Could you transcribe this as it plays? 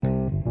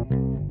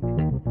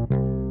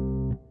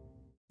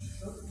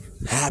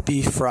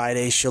Happy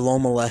Friday,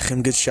 Shalom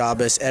Aleichem, Good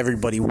Shabbos,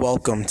 everybody.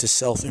 Welcome to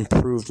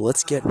Self-Improved.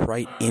 Let's get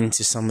right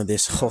into some of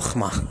this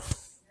chokhmah.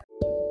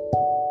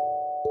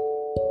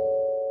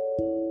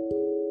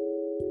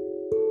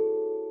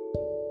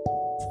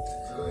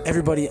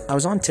 Everybody, I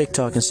was on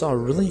TikTok and saw a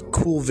really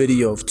cool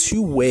video of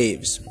two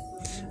waves.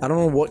 I don't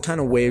know what kind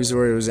of waves they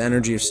were. It was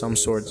energy of some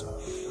sort.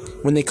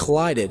 When they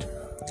collided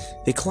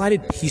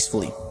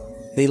peacefully.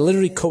 They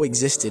literally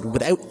coexisted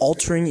without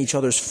altering each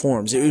other's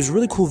forms. It was a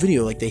really cool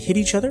video. Like, they hit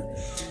each other.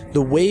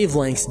 The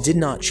wavelengths did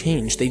not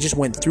change. They just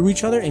went through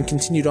each other and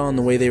continued on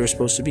the way they were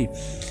supposed to be.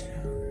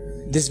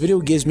 This video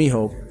gives me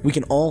hope. We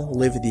can all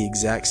live the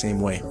exact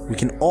same way. We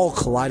can all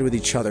collide with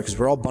each other because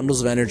we're all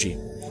bundles of energy.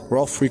 We're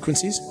all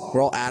frequencies.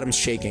 We're all atoms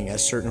shaking at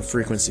certain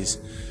frequencies.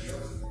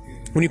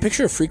 When you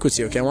picture a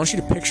frequency, okay, I want you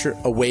to picture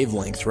a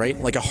wavelength, right?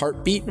 Like a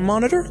heartbeat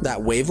monitor,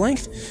 that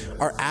wavelength.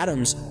 Our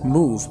atoms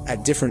move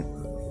at different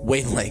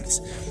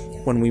wavelengths.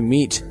 When we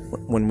meet,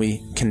 when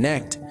we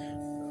connect,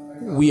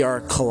 we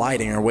are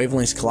colliding. Our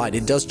wavelengths collide.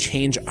 It does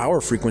change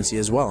our frequency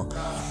as well.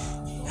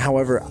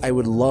 However, I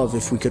would love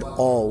if we could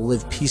all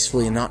live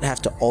peacefully and not have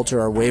to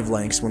alter our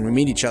wavelengths when we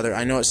meet each other.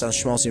 I know it sounds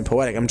schmaltzy and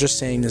poetic. I'm just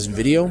saying this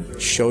video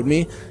showed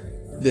me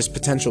this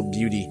potential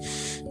beauty.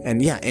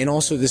 And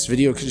also this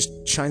video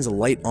just shines a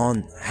light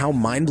on how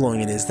mind-blowing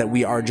it is that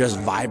we are just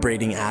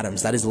vibrating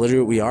atoms. That is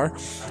literally what we are.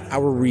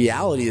 Our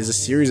reality is a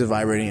series of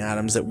vibrating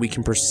atoms that we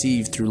can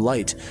perceive through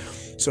light.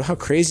 So how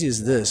crazy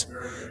is this?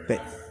 That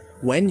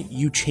when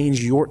you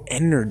change your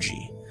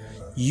energy,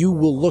 you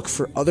will look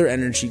for other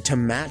energy to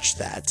match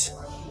that.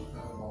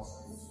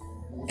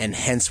 And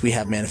hence we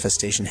have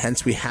manifestation.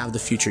 Hence we have the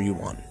future you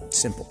want.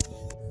 Simple.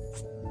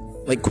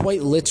 Like,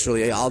 quite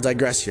literally, I'll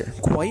digress here.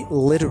 Quite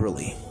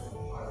literally,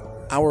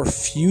 our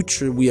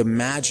future we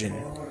imagine,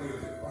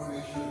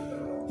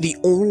 the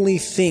only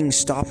thing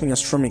stopping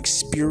us from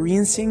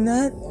experiencing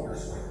that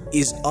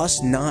is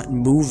us not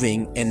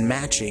moving and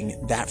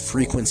matching that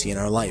frequency in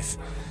our life.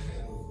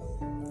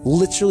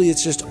 Literally,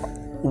 it's just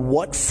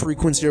what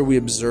frequency are we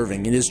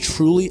observing? It is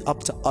truly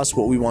up to us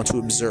what we want to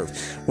observe.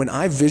 When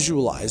I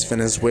visualize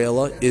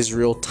Venezuela,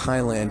 Israel,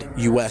 Thailand,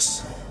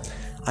 US,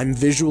 I'm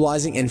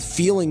visualizing and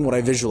feeling what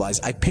I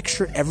visualize. I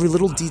picture every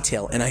little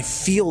detail and I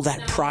feel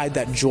that pride,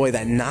 that joy,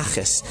 that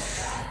nachas.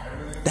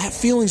 That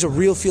feeling's a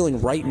real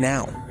feeling right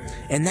now.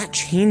 And that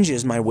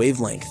changes my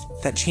wavelength.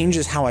 That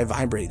changes how I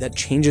vibrate. That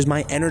changes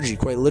my energy,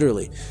 quite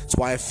literally. That's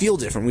why I feel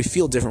different. We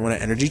feel different when our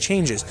energy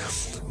changes.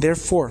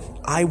 Therefore,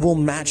 I will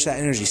match that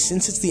energy.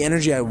 Since it's the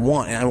energy I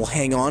want and I will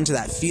hang on to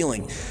that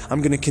feeling, I'm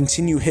going to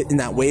continue hitting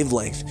that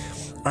wavelength.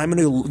 I'm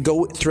going to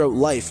go throughout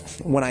life.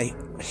 When I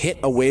hit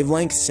a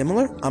wavelength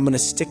similar, I'm going to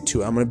stick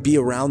to it. I'm going to be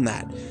around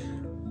that.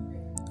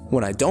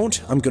 When I don't,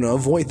 I'm going to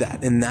avoid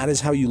that. And that is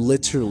how you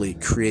literally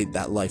create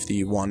that life that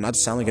you want. Not to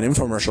sound like an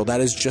infomercial,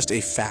 that is just a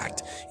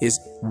fact. Is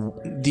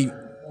the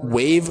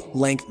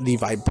wavelength, the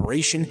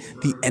vibration,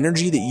 the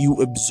energy that you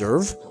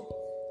observe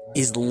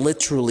is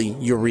literally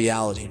your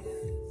reality.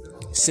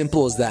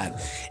 Simple as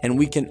that. And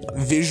we can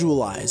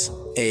visualize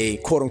a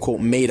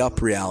quote-unquote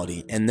made-up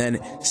reality and then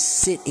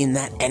sit in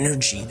that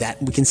energy, that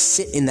we can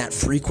sit in that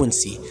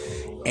frequency.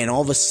 And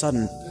all of a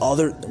sudden,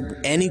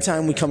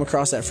 anytime we come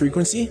across that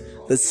frequency,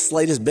 the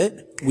slightest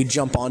bit, we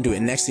jump onto it.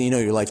 And next thing you know,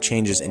 your life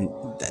changes. And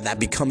that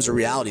becomes a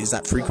reality, is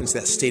that frequency,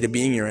 that state of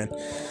being you're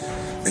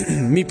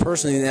in. Me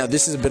personally, now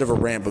this is a bit of a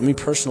rant, but me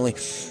personally,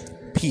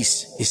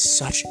 peace is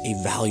such a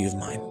value of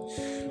mine.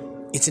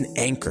 It's an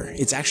anchor.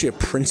 It's actually a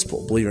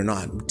principle, believe it or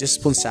not.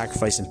 Discipline,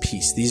 sacrifice, and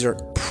peace. These are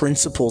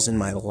principles in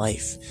my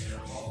life.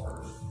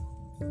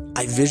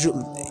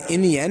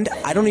 In the end,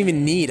 I don't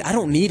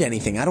need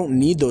anything. I don't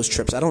need those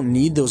trips. I don't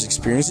need those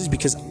experiences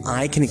because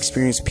I can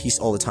experience peace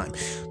all the time.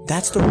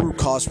 That's the root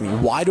cause for me.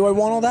 Why do I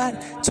want all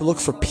that? To look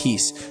for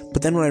peace.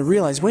 But then when I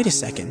realized, wait a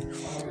second,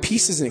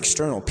 peace isn't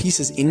external. Peace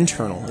is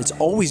internal. It's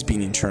always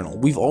been internal.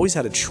 We've always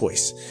had a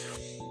choice.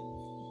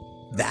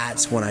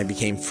 That's when I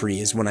became free,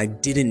 is when I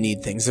didn't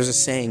need things. There's a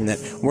saying that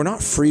we're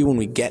not free when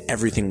we get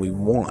everything we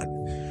want.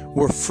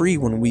 We're free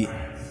when we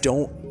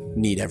don't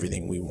need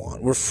everything we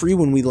want. We're free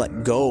when we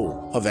let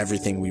go of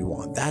everything we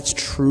want. That's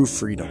true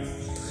freedom.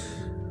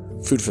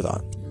 Food for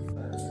thought.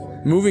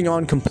 Moving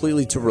on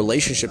completely to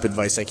relationship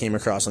advice I came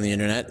across on the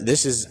internet.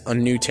 This is a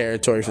new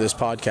territory for this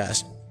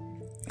podcast.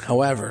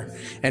 However,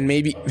 and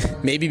maybe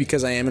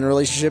because I am in a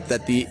relationship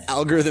that the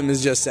algorithm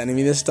is just sending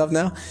me this stuff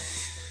now.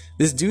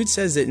 This dude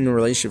says that in a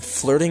relationship,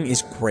 flirting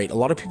is great. A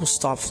lot of people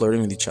stop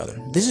flirting with each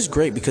other. This is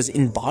great because it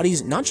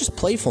embodies not just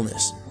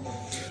playfulness,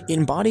 it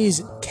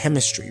embodies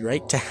chemistry,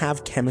 right? To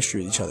have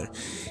chemistry with each other.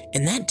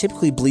 And that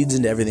typically bleeds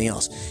into everything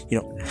else. You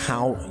know,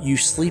 how you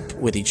sleep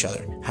with each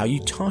other, how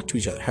you talk to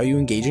each other, how you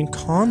engage in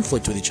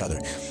conflict with each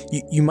other.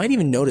 You might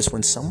even notice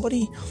when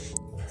somebody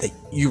that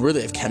you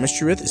really have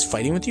chemistry with is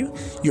fighting with you,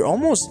 you're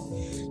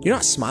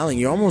not smiling,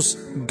 you're almost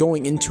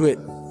going into it.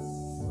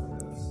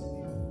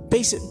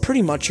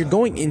 Pretty much you're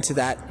going into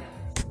that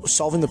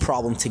solving the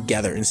problem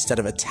together instead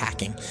of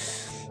attacking.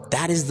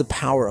 That is the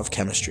power of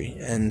chemistry.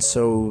 And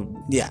so,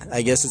 yeah,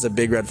 I guess it's a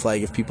big red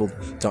flag if people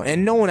don't.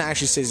 And no one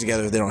actually stays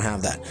together if they don't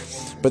have that.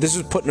 But this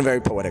was put in a very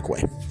poetic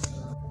way.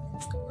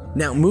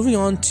 Now, moving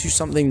on to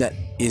something that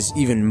is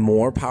even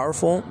more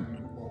powerful.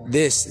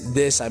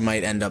 This I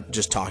might end up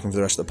just talking for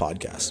the rest of the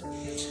podcast.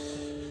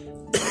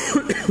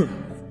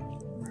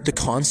 The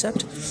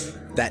concept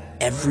that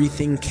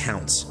everything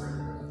counts.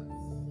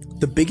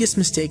 The biggest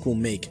mistake we'll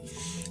make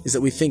is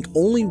that we think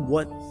only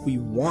what we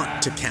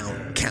want to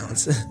count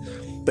counts.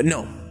 But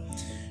no,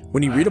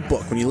 when you read a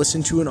book, when you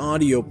listen to an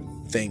audio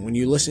thing, when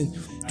you listen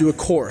to a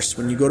course,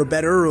 when you go to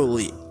bed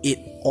early, it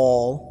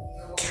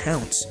all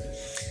counts.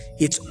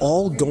 It's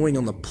all going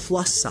on the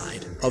plus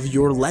side of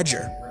your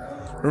ledger.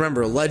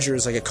 Remember, a ledger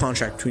is like a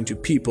contract between two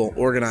people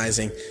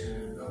organizing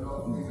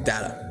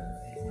data.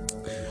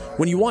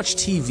 When you watch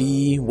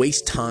TV,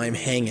 waste time,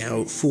 hang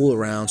out, fool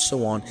around,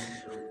 so on,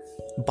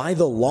 by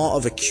the law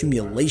of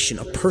accumulation,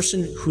 a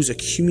person who's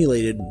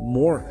accumulated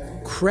more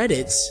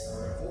credits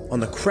on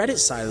the credit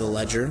side of the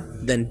ledger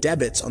than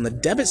debits on the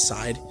debit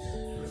side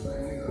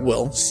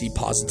will see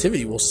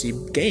positivity, will see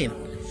gain.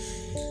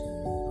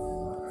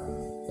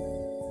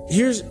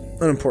 Here's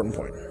an important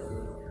point.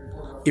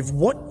 If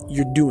what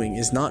you're doing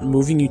is not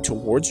moving you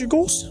towards your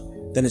goals,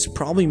 then it's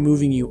probably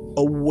moving you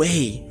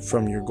away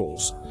from your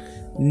goals.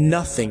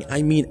 Nothing,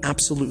 I mean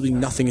absolutely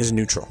nothing, is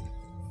neutral.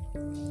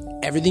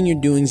 Everything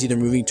you're doing is either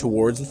moving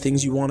towards the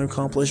things you want to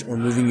accomplish or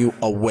moving you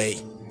away.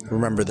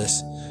 Remember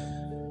this.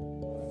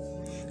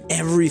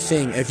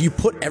 Everything, if you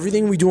put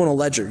everything we do on a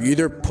ledger, you're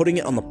either putting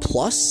it on the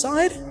plus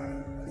side,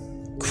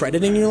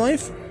 crediting your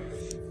life,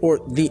 or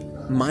the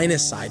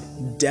minus side,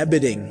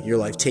 debiting your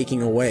life,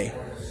 taking away.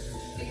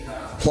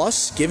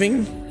 Plus,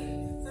 giving,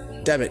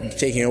 debit,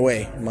 taking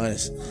away,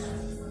 minus.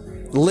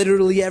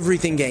 Literally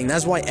everything, gang.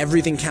 That's why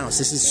everything counts.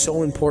 This is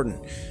so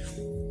important.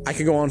 I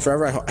could go on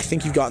forever. I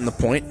think you've gotten the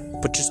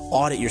point, but just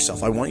audit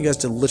yourself. I want you guys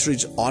to literally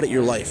just audit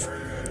your life.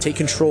 Take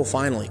control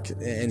finally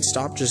and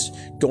stop just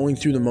going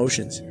through the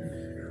motions.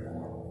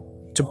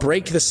 To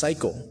break the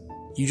cycle,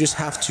 you just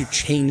have to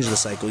change the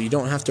cycle. You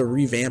don't have to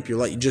revamp your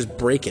life. You just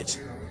break it.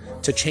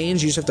 To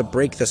change, you just have to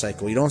break the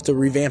cycle. You don't have to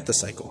revamp the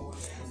cycle.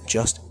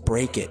 Just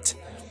break it.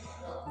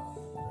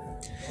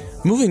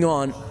 Moving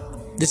on,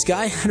 this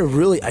guy had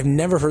I've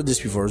never heard this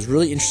before. It was a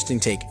really interesting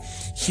take.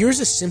 Here's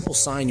a simple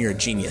sign you're a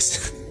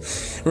genius.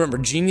 Remember,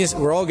 genius,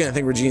 we're all going to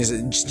think we're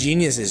geniuses.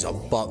 Genius is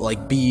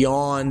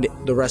beyond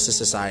the rest of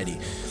society.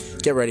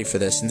 Get ready for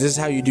this. And this is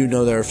how you do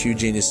know there are a few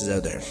geniuses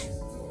out there.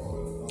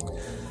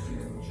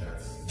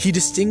 He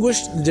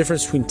distinguished the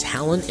difference between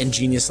talent and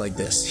genius like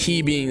this.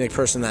 He being the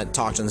person that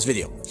talked in this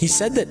video. He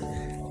said that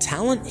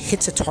talent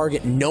hits a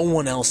target no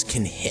one else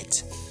can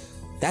hit.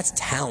 That's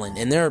talent.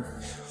 And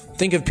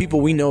think of people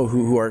we know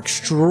who are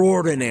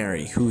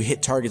extraordinary, who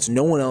hit targets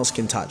no one else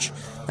can touch.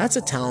 That's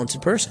a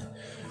talented person.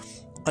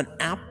 An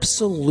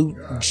absolute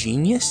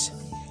genius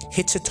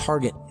hits a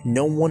target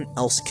no one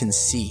else can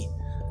see.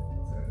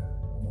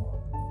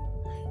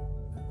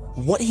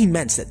 What he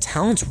meant is that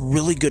talent's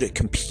really good at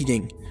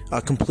completing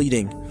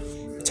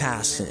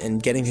tasks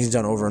and getting things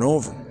done over and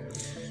over.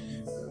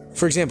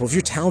 For example, if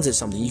you're talented at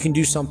something, you can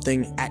do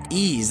something at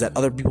ease that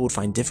other people would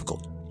find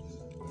difficult.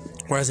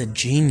 Whereas a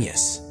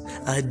genius,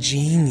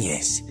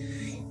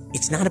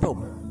 it's not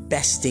about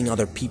besting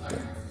other people,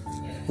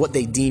 what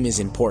they deem is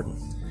important.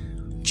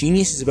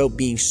 Genius is about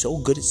being so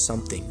good at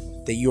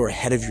something that you're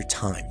ahead of your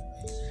time,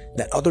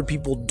 that other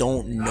people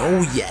don't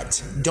know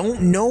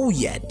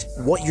yet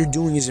what you're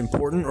doing is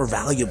important or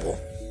valuable.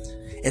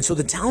 And so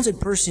the talented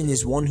person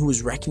is one who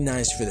is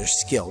recognized for their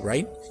skill,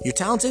 right? You're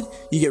talented,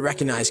 you get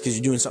recognized because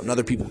you're doing something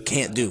other people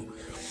can't do.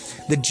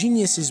 The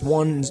genius is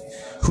one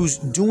who's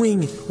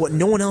doing what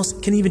no one else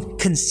can even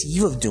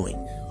conceive of doing.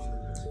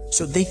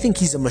 So they think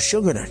he's a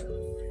mashuganer.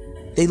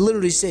 They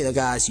literally say, the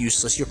guy's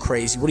useless, you're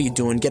crazy, what are you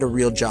doing, get a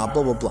real job,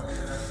 blah, blah, blah.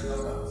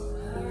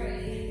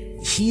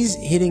 He's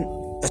hitting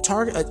a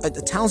target, a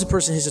talented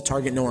person hits a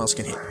target no one else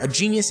can hit. A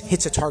genius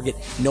hits a target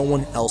no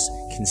one else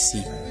can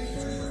see.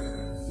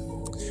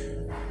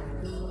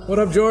 What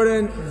up,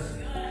 Jordan?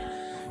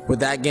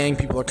 With that, gang,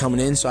 people are coming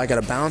in, so I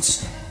gotta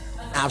bounce.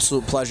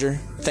 Absolute pleasure.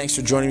 Thanks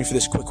for joining me for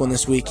this quick one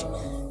this week,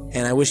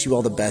 and I wish you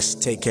all the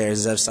best. Take care.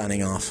 Zev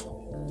signing off.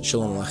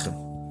 Shalom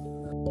Aleichem.